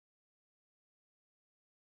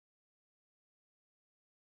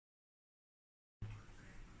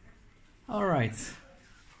Alright,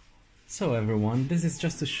 so everyone, this is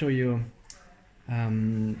just to show you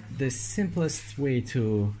the simplest way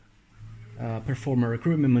to perform a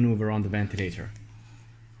recruitment maneuver on the ventilator.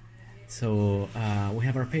 So we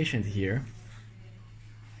have our patient here,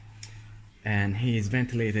 and he is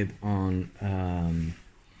ventilated on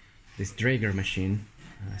this Draeger machine,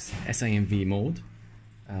 SIMV mode,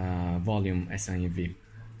 volume SIMV.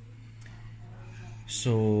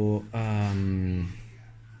 So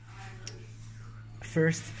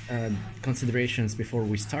first considerations before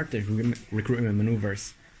we start the recruitment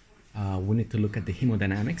maneuvers, we need to look at the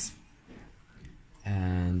hemodynamics.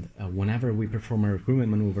 And whenever we perform a recruitment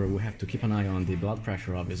maneuver, we have to keep an eye on the blood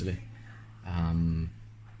pressure, obviously,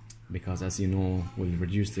 because as you know, we'll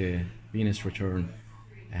reduce the venous return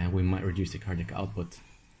and we might reduce the cardiac output.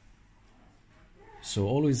 So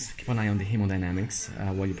always keep an eye on the hemodynamics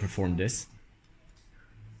while you perform this.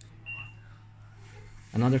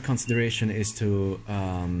 Another consideration is to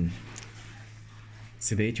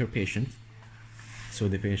sedate your patient. So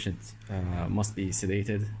the patient must be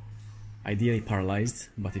sedated, ideally paralyzed,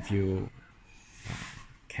 but if you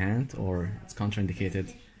can't or it's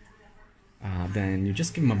contraindicated, then you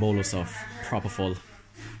just give him a bolus of propofol.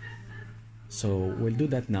 So we'll do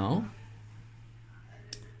that now.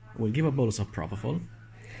 We'll give a bolus of propofol.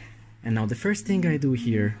 And now the first thing I do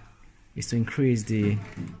here is to increase the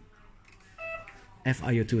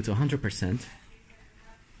FiO2 to 100%.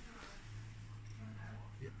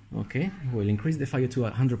 Okay, we'll increase the FiO2 to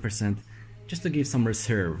 100% just to give some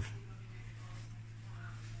reserve.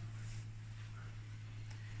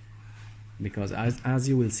 Because as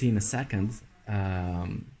you will see in a second,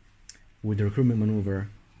 with the recruitment maneuver,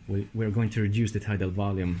 we're going to reduce the tidal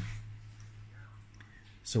volume.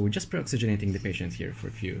 So we're just pre-oxygenating the patient here for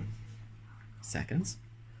a few seconds.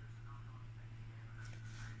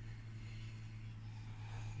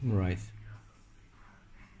 Right.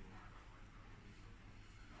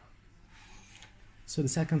 So the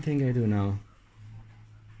second thing I do now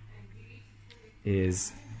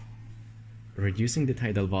is reducing the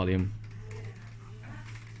tidal volume.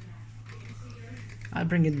 I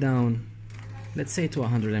bring it down, let's say to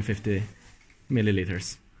 150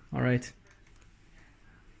 milliliters. All right.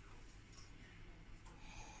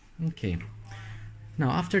 Okay. Now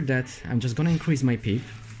after that, I'm just gonna increase my PEEP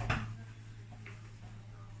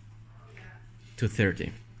to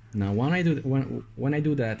 30. Now when I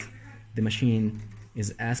do that, the machine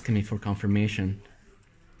is asking me for confirmation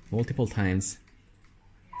multiple times.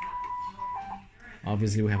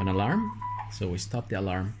 Obviously we have an alarm, so we stop the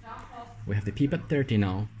alarm. We have the PEEP at 30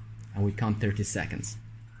 now, and we count 30 seconds.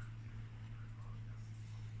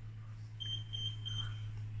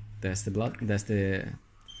 That's the blood, that's the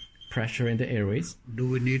pressure in the airways. Do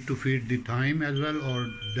we need to feed the time as well, or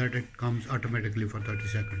that it comes automatically for 30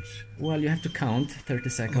 seconds? Well, you have to count 30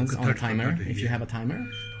 seconds on a timer, if you have a timer.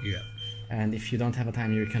 Yeah. And if you don't have a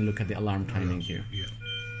timer, you can look at the alarm timing here. Yeah.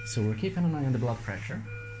 So we're keeping an eye on the blood pressure.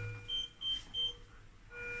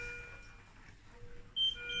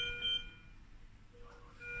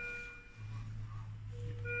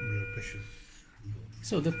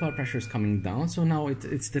 So the blood pressure is coming down, so now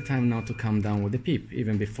it's the time now to come down with the PEEP,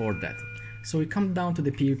 even before that. So we come down to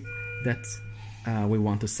the PEEP that we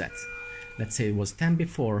want to set. Let's say it was 10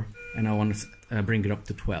 before, and I want to bring it up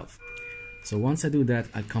to 12. So once I do that,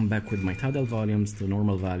 I come back with my tidal volumes to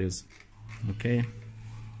normal values. Okay.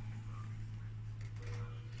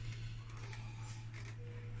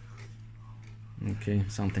 Okay,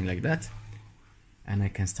 something like that. And I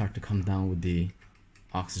can start to come down with the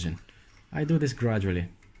oxygen. I do this gradually.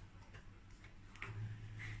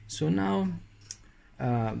 So now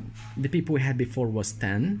the PEEP we had before was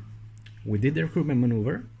 10. We did the recruitment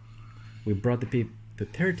maneuver. We brought the PEEP to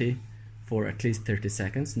 30 for at least 30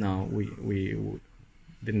 seconds. Now we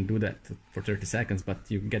didn't do that for 30 seconds, but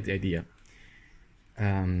you get the idea.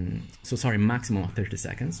 So sorry, maximum of 30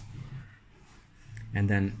 seconds. And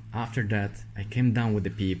then after that, I came down with the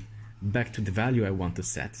PEEP back to the value I want to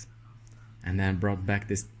set, and then brought back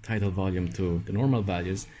this tidal volume to the normal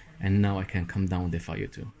values, and now I can come down the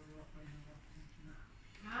FiO2.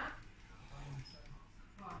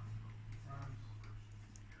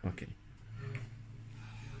 Okay.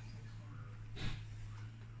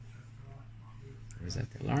 Reset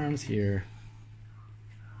the alarms here.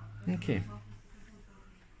 Okay.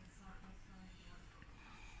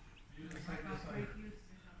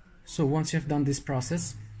 So once you have done this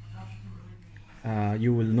process,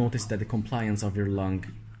 you will notice that the compliance of your lung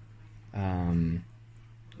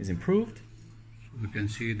is improved. we can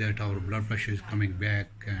see that our blood pressure is coming back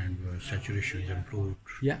and saturation is improved.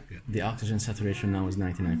 Yeah, the oxygen saturation now is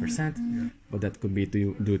 99%, but that could be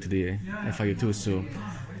due to the FiO2. So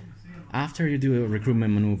after you do a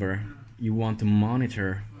recruitment maneuver, you want to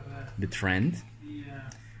monitor the trend,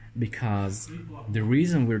 because the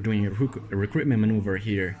reason we're doing a recruitment maneuver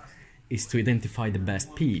here is to identify the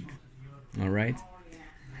best PEEP. All right.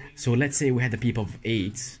 So let's say we had a PEEP of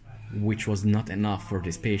 8, which was not enough for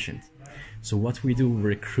this patient. So what we do, we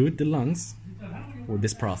recruit the lungs with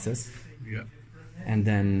this process, Yeah. and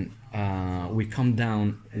then we come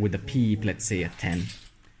down with a PEEP, let's say at 10,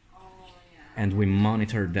 and we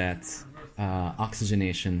monitor that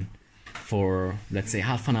oxygenation for, let's say,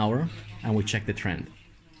 half an hour, and we check the trend.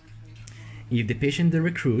 If the patient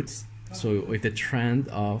recruits, so if the trend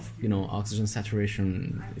of oxygen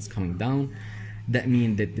saturation is coming down, that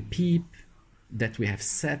means that the PEEP that we have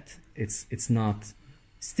set, it's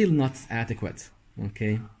still not adequate.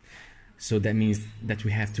 Okay, so that means that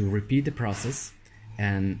we have to repeat the process,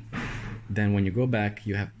 and then when you go back,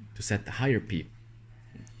 you have to set the higher PEEP.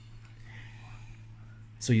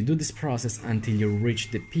 So you do this process until you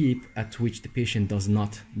reach the PEEP at which the patient does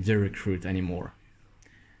not de-recruit anymore.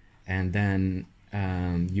 And then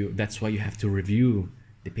that's why you have to review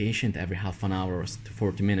the patient every half an hour to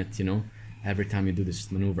 40 minutes, every time you do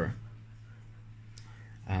this maneuver.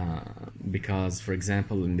 Because, for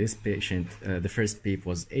example, in this patient, the first PEEP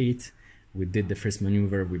was 8. We did the first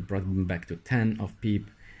maneuver, we brought him back to 10 of PEEP,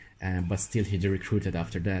 but still he de-recruited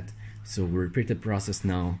after that. So we repeated the process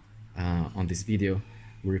now on this video.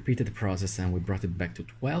 We repeated the process and we brought it back to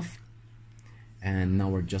 12. And now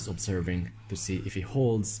we're just observing to see if he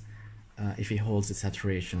holds the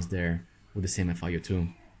saturations there with the same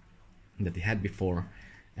FiO2 that he had before.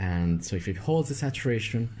 And so if it holds the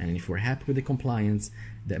saturation, and if we're happy with the compliance,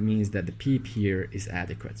 that means that the PEEP here is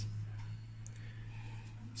adequate.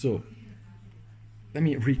 So let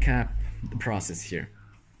me recap the process here.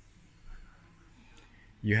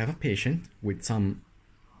 You have a patient with some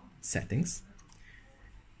settings,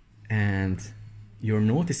 and you're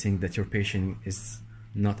noticing that your patient is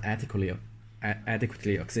not adequately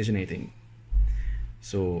oxygenating.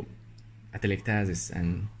 So atelectasis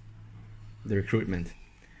and the recruitment.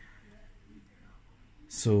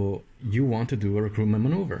 So you want to do a recruitment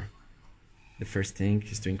maneuver. The first thing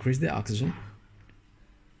is to increase the oxygen,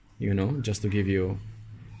 just to give you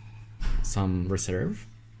some reserve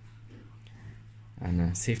and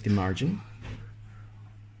a safety margin.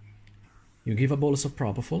 You give a bolus of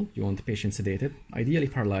propofol. You want the patient sedated, ideally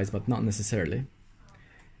paralyzed, but not necessarily.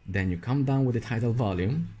 Then you come down with the tidal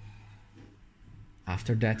volume.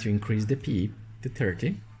 After that, you increase the PEEP to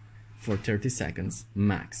 30 for 30 seconds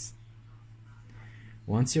max.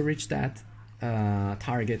 Once you reach that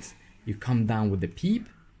target, you come down with the PEEP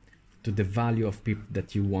to the value of PEEP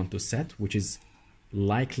that you want to set, which is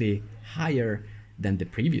likely higher than the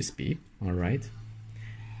previous PEEP, all right?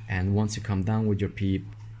 And once you come down with your PEEP,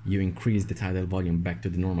 you increase the tidal volume back to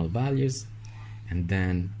the normal values, and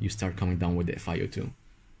then you start coming down with the FiO2.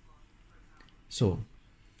 So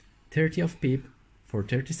 30 of PEEP for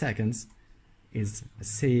 30 seconds is a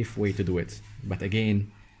safe way to do it. But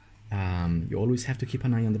again, you always have to keep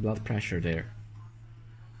an eye on the blood pressure there.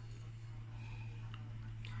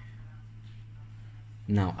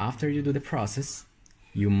 Now, after you do the process,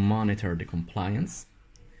 you monitor the compliance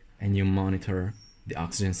and you monitor the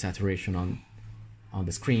oxygen saturation on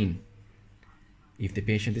the screen. If the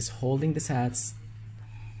patient is holding the sats,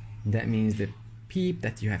 that means the PEEP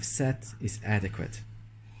that you have set is adequate.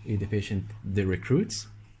 If the patient de-recruits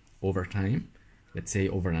over time, let's say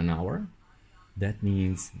over an hour, that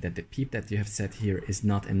means that the PEEP that you have set here is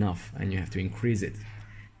not enough and you have to increase it.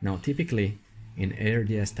 Now, typically in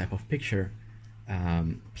ARDS type of picture,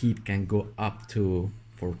 PEEP can go up to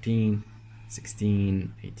 14,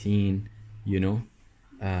 16, 18,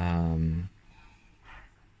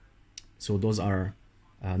 so those are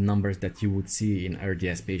numbers that you would see in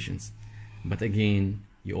ARDS patients. But again,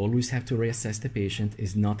 you always have to reassess the patient.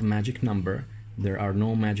 It's not a magic number. There are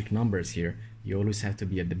no magic numbers here. You always have to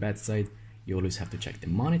be at the bedside. You always have to check the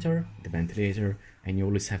monitor, the ventilator, and you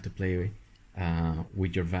always have to play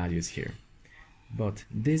with your values here. But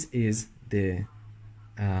this is the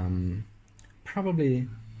probably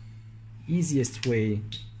easiest way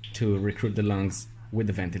to recruit the lungs with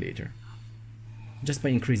the ventilator, just by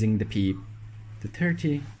increasing the PEEP to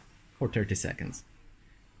 30 for 30 seconds.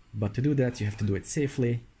 But to do that, you have to do it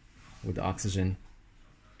safely with the oxygen,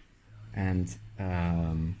 and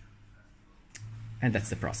that's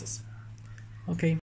the process. Okay.